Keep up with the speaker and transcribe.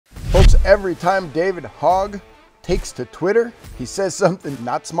every time David Hogg takes to Twitter, he says something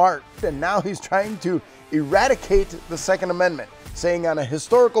not smart. And now he's trying to eradicate the Second Amendment, saying on a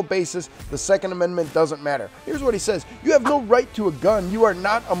historical basis, the Second Amendment doesn't matter. Here's what he says. You have no right to a gun. You are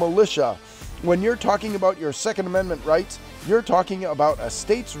not a militia. When you're talking about your Second Amendment rights, you're talking about a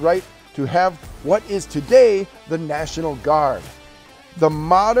state's right to have what is today the National Guard. The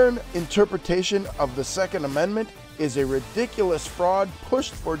modern interpretation of the Second Amendment is a ridiculous fraud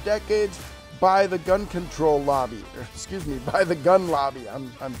pushed for decades by the gun control lobby, by the gun lobby. I'm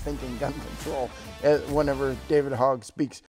thinking gun control whenever David Hogg speaks.